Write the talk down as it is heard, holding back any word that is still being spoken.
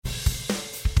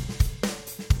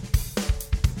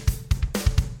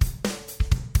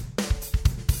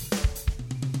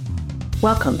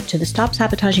Welcome to the Stop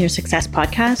Sabotaging Your Success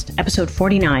podcast, episode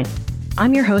 49.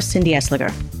 I'm your host, Cindy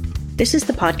Esliger. This is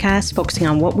the podcast focusing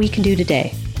on what we can do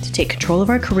today to take control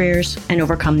of our careers and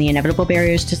overcome the inevitable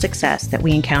barriers to success that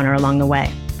we encounter along the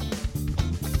way.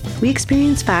 We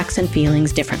experience facts and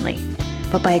feelings differently,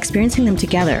 but by experiencing them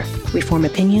together, we form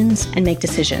opinions and make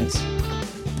decisions.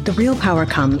 The real power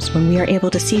comes when we are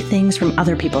able to see things from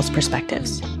other people's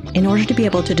perspectives, in order to be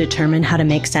able to determine how to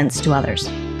make sense to others.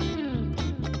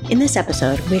 In this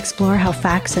episode, we explore how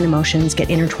facts and emotions get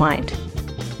intertwined.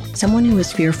 Someone who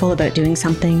is fearful about doing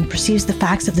something perceives the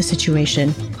facts of the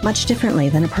situation much differently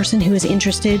than a person who is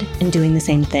interested in doing the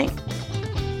same thing.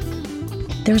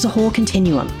 There is a whole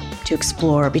continuum to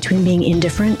explore between being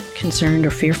indifferent, concerned,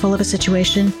 or fearful of a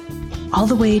situation, all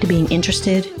the way to being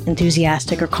interested,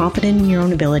 enthusiastic, or confident in your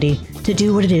own ability to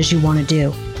do what it is you want to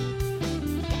do.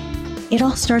 It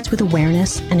all starts with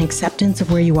awareness and acceptance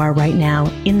of where you are right now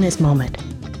in this moment.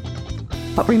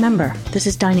 But remember, this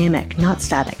is dynamic, not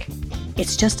static.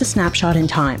 It's just a snapshot in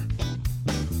time.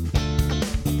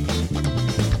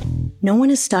 No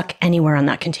one is stuck anywhere on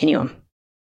that continuum.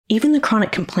 Even the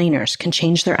chronic complainers can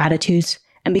change their attitudes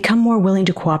and become more willing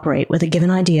to cooperate with a given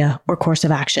idea or course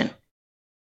of action.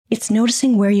 It's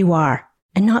noticing where you are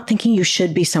and not thinking you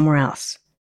should be somewhere else.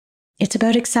 It's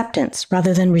about acceptance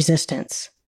rather than resistance.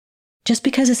 Just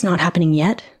because it's not happening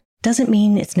yet doesn't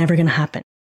mean it's never going to happen.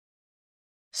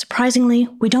 Surprisingly,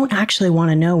 we don't actually want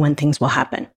to know when things will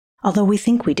happen, although we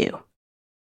think we do,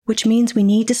 which means we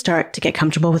need to start to get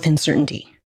comfortable with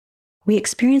uncertainty. We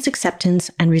experience acceptance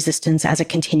and resistance as a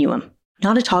continuum,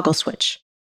 not a toggle switch.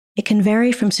 It can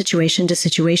vary from situation to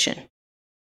situation.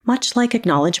 Much like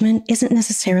acknowledgement isn't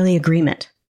necessarily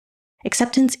agreement.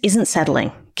 Acceptance isn't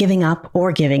settling, giving up,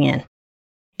 or giving in.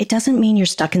 It doesn't mean you're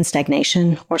stuck in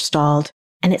stagnation or stalled,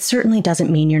 and it certainly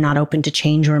doesn't mean you're not open to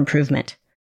change or improvement.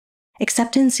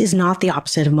 Acceptance is not the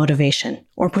opposite of motivation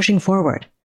or pushing forward.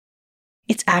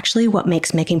 It's actually what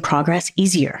makes making progress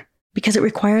easier, because it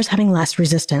requires having less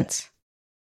resistance.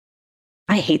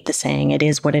 I hate the saying, "it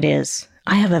is what it is."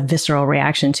 I have a visceral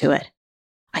reaction to it.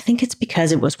 I think it's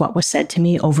because it was what was said to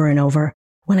me over and over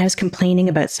when I was complaining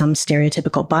about some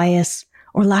stereotypical bias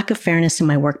or lack of fairness in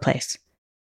my workplace.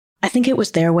 I think it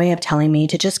was their way of telling me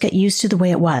to just get used to the way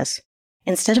it was,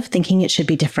 instead of thinking it should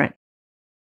be different.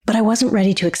 But I wasn't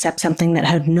ready to accept something that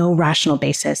had no rational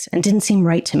basis and didn't seem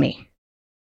right to me.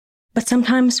 But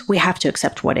sometimes we have to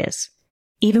accept what is,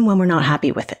 even when we're not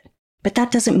happy with it. But that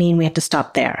doesn't mean we have to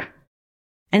stop there.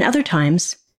 And other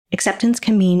times, acceptance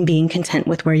can mean being content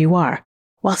with where you are,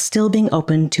 while still being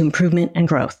open to improvement and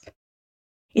growth.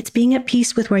 It's being at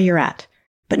peace with where you're at,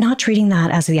 but not treating that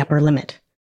as the upper limit.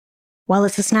 While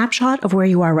it's a snapshot of where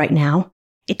you are right now,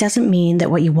 it doesn't mean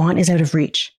that what you want is out of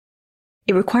reach.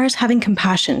 It requires having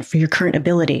compassion for your current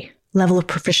ability, level of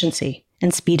proficiency,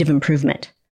 and speed of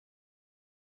improvement.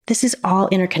 This is all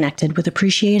interconnected with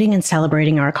appreciating and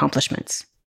celebrating our accomplishments.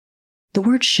 The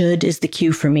word should is the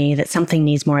cue for me that something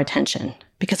needs more attention,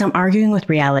 because I'm arguing with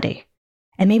reality,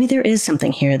 and maybe there is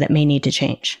something here that may need to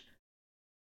change.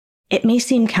 It may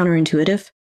seem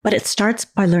counterintuitive, but it starts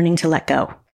by learning to let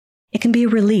go. It can be a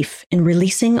relief in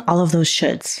releasing all of those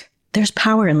shoulds. There's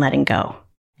power in letting go.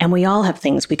 And we all have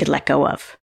things we could let go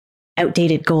of.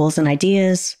 Outdated goals and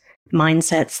ideas,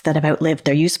 mindsets that have outlived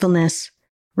their usefulness,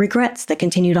 regrets that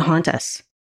continue to haunt us,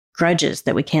 grudges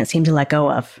that we can't seem to let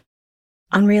go of,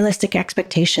 unrealistic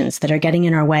expectations that are getting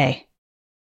in our way,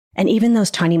 and even those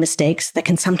tiny mistakes that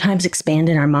can sometimes expand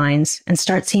in our minds and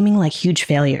start seeming like huge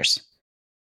failures.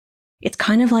 It's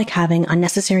kind of like having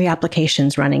unnecessary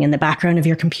applications running in the background of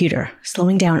your computer,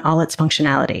 slowing down all its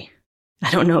functionality. I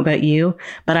don't know about you,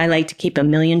 but I like to keep a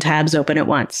million tabs open at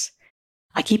once.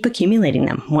 I keep accumulating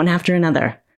them, one after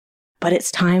another. But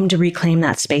it's time to reclaim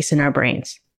that space in our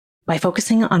brains by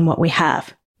focusing on what we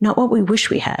have, not what we wish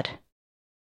we had.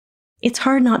 It's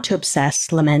hard not to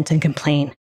obsess, lament, and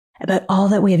complain about all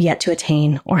that we have yet to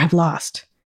attain or have lost.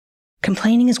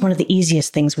 Complaining is one of the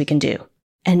easiest things we can do,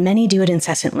 and many do it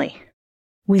incessantly.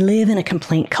 We live in a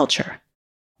complaint culture.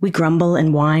 We grumble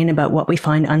and whine about what we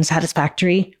find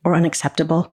unsatisfactory or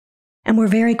unacceptable, and we're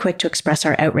very quick to express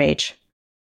our outrage.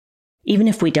 Even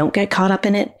if we don't get caught up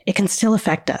in it, it can still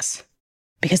affect us,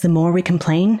 because the more we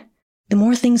complain, the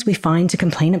more things we find to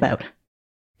complain about.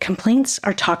 Complaints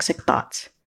are toxic thoughts,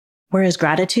 whereas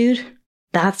gratitude,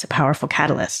 that's a powerful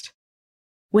catalyst,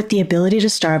 with the ability to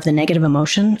starve the negative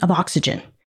emotion of oxygen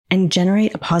and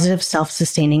generate a positive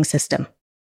self-sustaining system.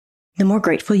 The more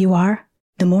grateful you are,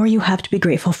 the more you have to be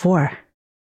grateful for.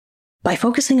 By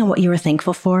focusing on what you are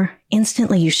thankful for,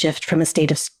 instantly you shift from a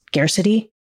state of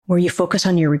scarcity, where you focus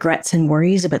on your regrets and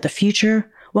worries about the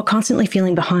future while constantly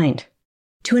feeling behind,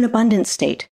 to an abundant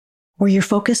state, where you're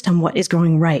focused on what is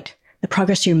going right, the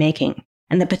progress you're making,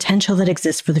 and the potential that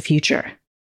exists for the future,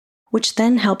 which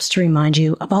then helps to remind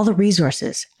you of all the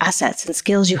resources, assets, and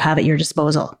skills you have at your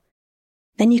disposal.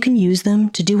 Then you can use them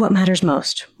to do what matters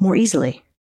most, more easily.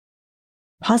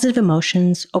 Positive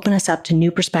emotions open us up to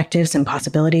new perspectives and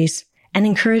possibilities, and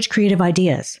encourage creative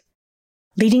ideas,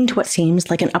 leading to what seems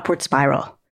like an upward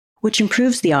spiral, which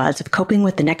improves the odds of coping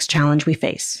with the next challenge we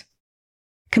face.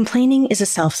 Complaining is a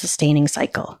self-sustaining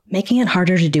cycle, making it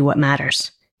harder to do what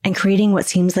matters, and creating what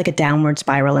seems like a downward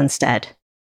spiral instead,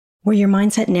 where your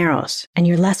mindset narrows and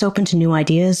you're less open to new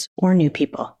ideas or new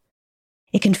people.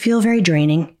 It can feel very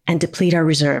draining and deplete our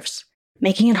reserves,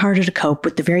 making it harder to cope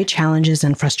with the very challenges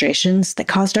and frustrations that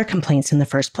caused our complaints in the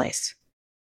first place.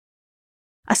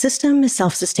 A system is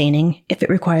self-sustaining if it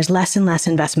requires less and less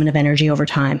investment of energy over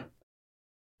time.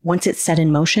 Once it's set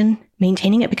in motion,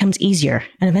 maintaining it becomes easier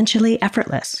and eventually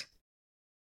effortless.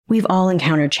 We've all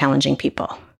encountered challenging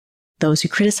people. Those who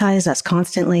criticize us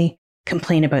constantly,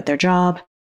 complain about their job,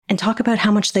 and talk about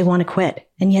how much they want to quit,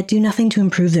 and yet do nothing to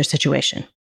improve their situation.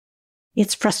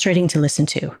 It's frustrating to listen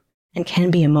to, and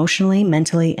can be emotionally,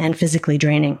 mentally, and physically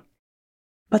draining.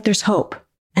 But there's hope,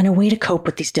 and a way to cope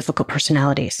with these difficult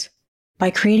personalities, by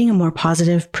creating a more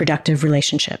positive, productive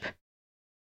relationship.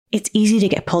 It's easy to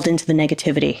get pulled into the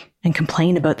negativity and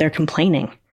complain about their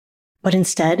complaining, but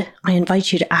instead, I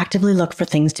invite you to actively look for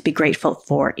things to be grateful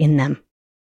for in them.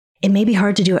 It may be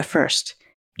hard to do at first.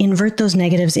 Invert those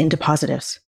negatives into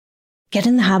positives. Get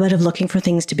in the habit of looking for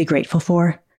things to be grateful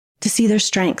for, to see their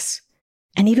strengths,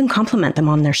 and even compliment them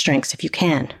on their strengths if you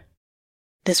can.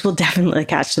 This will definitely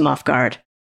catch them off guard,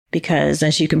 because,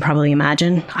 as you can probably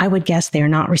imagine, I would guess they are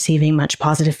not receiving much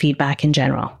positive feedback in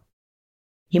general.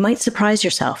 You might surprise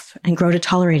yourself and grow to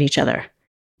tolerate each other,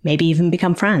 maybe even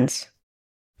become friends.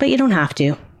 But you don't have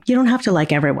to. You don't have to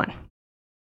like everyone.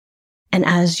 And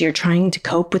as you're trying to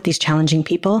cope with these challenging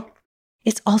people,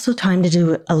 it's also time to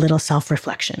do a little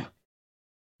self-reflection.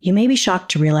 You may be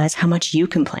shocked to realize how much you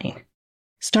complain.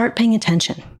 Start paying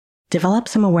attention, develop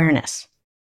some awareness,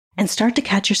 and start to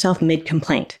catch yourself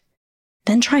mid-complaint.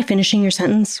 Then try finishing your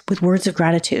sentence with words of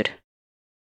gratitude.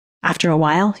 After a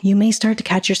while, you may start to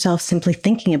catch yourself simply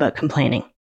thinking about complaining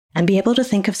and be able to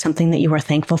think of something that you are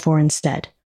thankful for instead.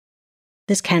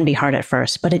 This can be hard at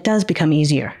first, but it does become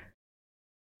easier.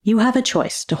 You have a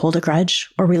choice to hold a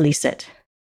grudge or release it.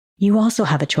 You also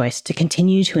have a choice to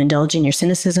continue to indulge in your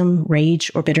cynicism,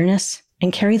 rage, or bitterness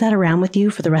and carry that around with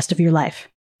you for the rest of your life,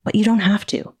 but you don't have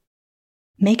to.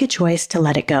 Make a choice to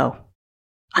let it go.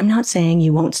 I'm not saying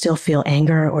you won't still feel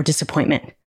anger or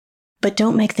disappointment, but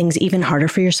don't make things even harder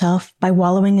for yourself by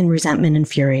wallowing in resentment and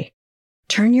fury.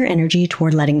 Turn your energy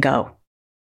toward letting go.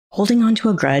 Holding on to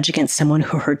a grudge against someone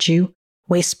who hurt you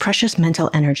wastes precious mental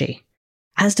energy,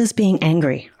 as does being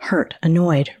angry, hurt,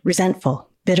 annoyed, resentful,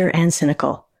 bitter, and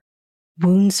cynical.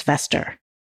 Wounds fester.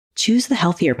 Choose the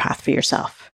healthier path for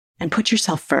yourself and put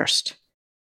yourself first.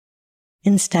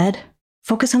 Instead,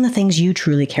 focus on the things you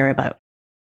truly care about.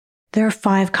 There are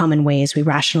 5 common ways we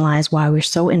rationalize why we're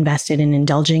so invested in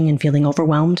indulging and feeling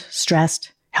overwhelmed,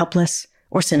 stressed, helpless,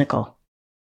 or cynical.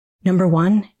 Number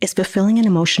 1 is fulfilling an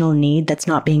emotional need that's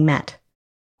not being met,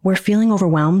 where feeling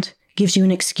overwhelmed gives you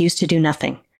an excuse to do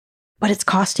nothing, but it's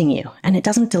costing you and it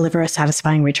doesn't deliver a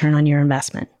satisfying return on your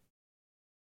investment.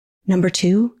 Number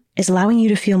 2 is allowing you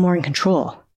to feel more in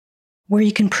control, where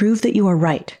you can prove that you are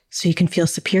right so you can feel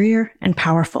superior and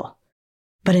powerful.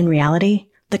 But in reality,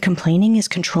 the complaining is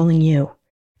controlling you,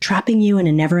 trapping you in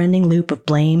a never-ending loop of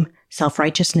blame,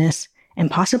 self-righteousness, and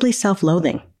possibly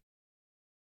self-loathing.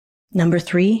 Number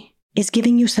 3 is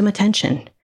giving you some attention,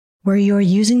 where you are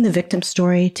using the victim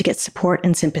story to get support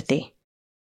and sympathy.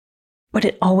 But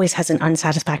it always has an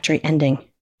unsatisfactory ending,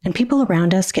 and people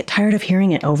around us get tired of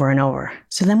hearing it over and over,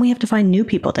 so then we have to find new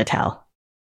people to tell.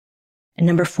 And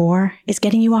number 4 is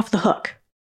getting you off the hook,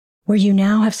 where you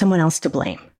now have someone else to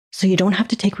blame, so you don't have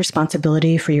to take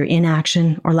responsibility for your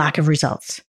inaction or lack of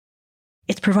results.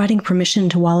 It's providing permission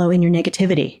to wallow in your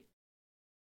negativity.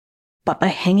 But by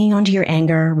hanging onto your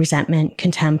anger, resentment,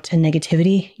 contempt, and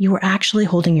negativity, you are actually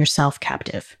holding yourself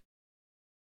captive.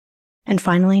 And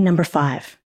finally, number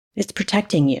 5, it's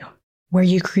protecting you, where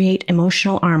you create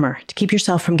emotional armor to keep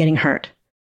yourself from getting hurt.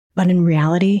 But in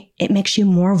reality, it makes you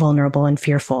more vulnerable and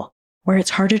fearful, where it's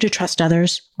harder to trust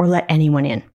others or let anyone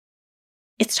in.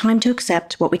 It's time to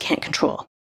accept what we can't control.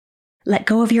 Let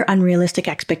go of your unrealistic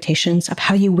expectations of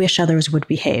how you wish others would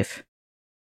behave.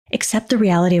 Accept the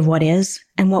reality of what is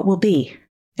and what will be.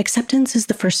 Acceptance is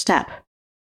the first step.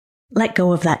 Let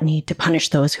go of that need to punish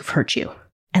those who've hurt you,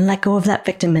 and let go of that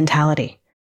victim mentality.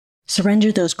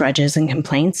 Surrender those grudges and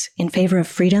complaints in favor of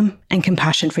freedom and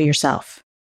compassion for yourself.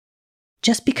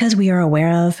 Just because we are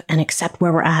aware of and accept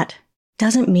where we're at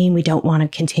doesn't mean we don't want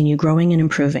to continue growing and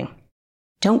improving.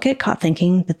 Don't get caught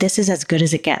thinking that this is as good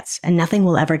as it gets and nothing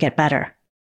will ever get better.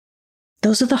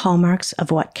 Those are the hallmarks of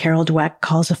what Carol Dweck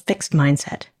calls a fixed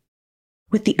mindset,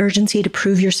 with the urgency to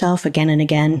prove yourself again and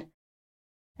again,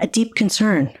 a deep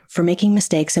concern for making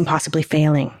mistakes and possibly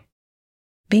failing,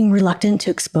 being reluctant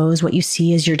to expose what you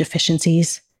see as your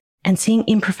deficiencies, and seeing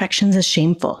imperfections as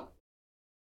shameful.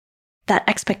 That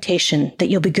expectation that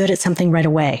you'll be good at something right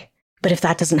away, but if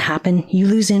that doesn't happen, you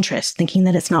lose interest, thinking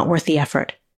that it's not worth the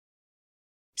effort.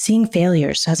 Seeing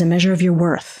failures as a measure of your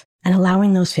worth and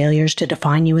allowing those failures to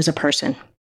define you as a person.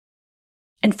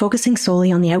 And focusing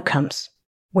solely on the outcomes,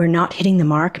 where not hitting the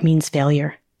mark means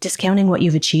failure, discounting what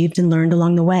you've achieved and learned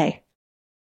along the way.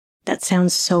 That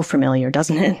sounds so familiar,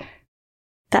 doesn't it?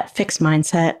 That fixed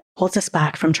mindset holds us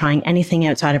back from trying anything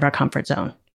outside of our comfort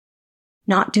zone.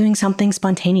 Not doing something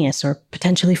spontaneous or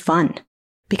potentially fun,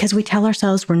 because we tell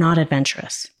ourselves we're not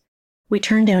adventurous. We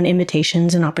turn down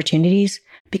invitations and opportunities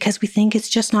because we think it's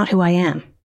just not who I am.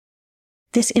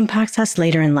 This impacts us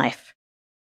later in life,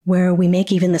 where we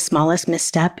make even the smallest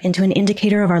misstep into an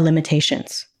indicator of our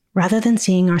limitations, rather than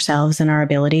seeing ourselves and our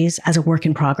abilities as a work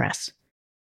in progress.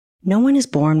 No one is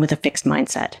born with a fixed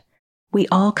mindset. We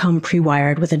all come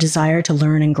pre-wired with a desire to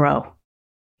learn and grow.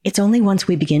 It's only once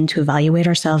we begin to evaluate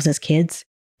ourselves as kids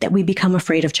that we become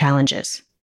afraid of challenges.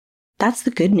 That's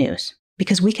the good news,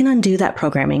 because we can undo that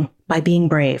programming by being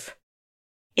brave.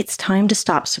 It's time to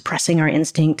stop suppressing our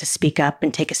instinct to speak up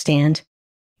and take a stand,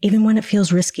 even when it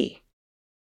feels risky.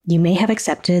 You may have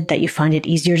accepted that you find it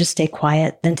easier to stay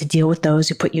quiet than to deal with those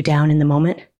who put you down in the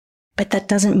moment, but that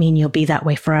doesn't mean you'll be that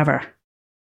way forever.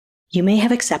 You may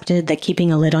have accepted that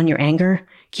keeping a lid on your anger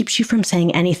keeps you from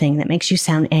saying anything that makes you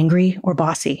sound angry or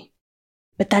bossy,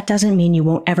 but that doesn't mean you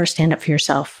won't ever stand up for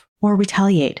yourself or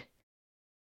retaliate.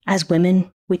 As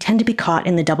women, we tend to be caught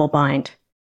in the double bind.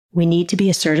 We need to be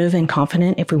assertive and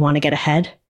confident if we want to get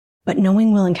ahead, but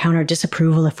knowing we'll encounter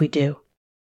disapproval if we do.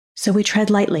 So we tread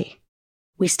lightly.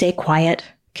 We stay quiet,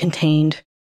 contained,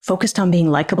 focused on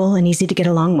being likable and easy to get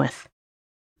along with.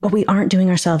 But we aren't doing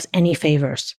ourselves any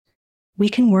favors. We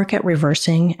can work at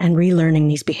reversing and relearning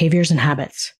these behaviors and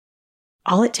habits.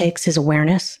 All it takes is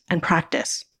awareness and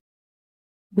practice.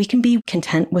 We can be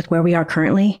content with where we are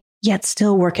currently, yet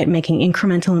still work at making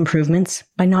incremental improvements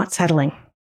by not settling.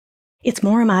 It's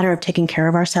more a matter of taking care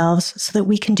of ourselves so that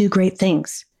we can do great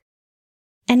things.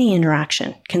 Any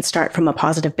interaction can start from a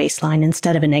positive baseline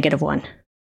instead of a negative one.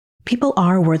 People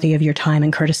are worthy of your time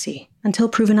and courtesy until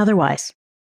proven otherwise.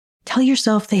 Tell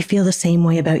yourself they feel the same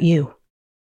way about you.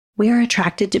 We are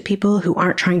attracted to people who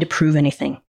aren't trying to prove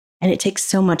anything, and it takes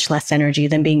so much less energy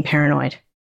than being paranoid.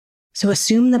 So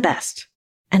assume the best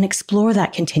and explore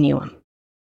that continuum.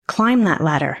 Climb that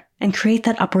ladder and create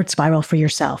that upward spiral for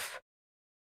yourself.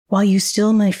 While you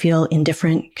still may feel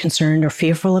indifferent, concerned, or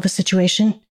fearful of a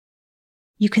situation,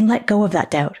 you can let go of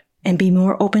that doubt and be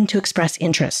more open to express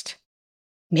interest.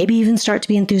 Maybe even start to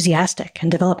be enthusiastic and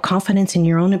develop confidence in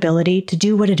your own ability to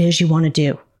do what it is you want to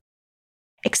do.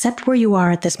 Accept where you are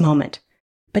at this moment,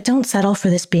 but don't settle for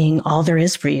this being all there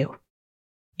is for you.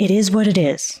 It is what it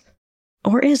is.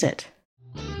 Or is it?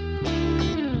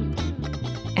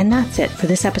 And that's it for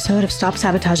this episode of Stop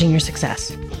Sabotaging Your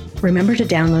Success. Remember to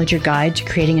download your guide to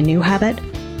creating a new habit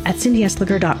at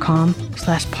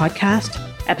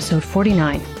cindyesliger.com/podcast, episode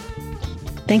 49.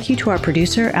 Thank you to our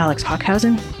producer, Alex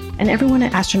Hockhausen, and everyone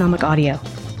at Astronomic Audio.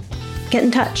 Get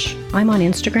in touch. I'm on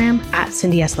Instagram at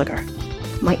Cindy Esliger.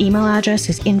 My email address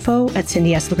is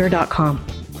info@cindyesliger.com.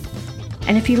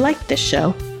 And if you liked this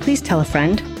show, please tell a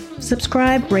friend,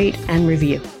 subscribe, rate, and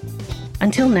review.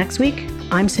 Until next week,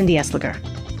 I'm Cindy Esliger.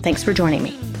 Thanks for joining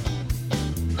me.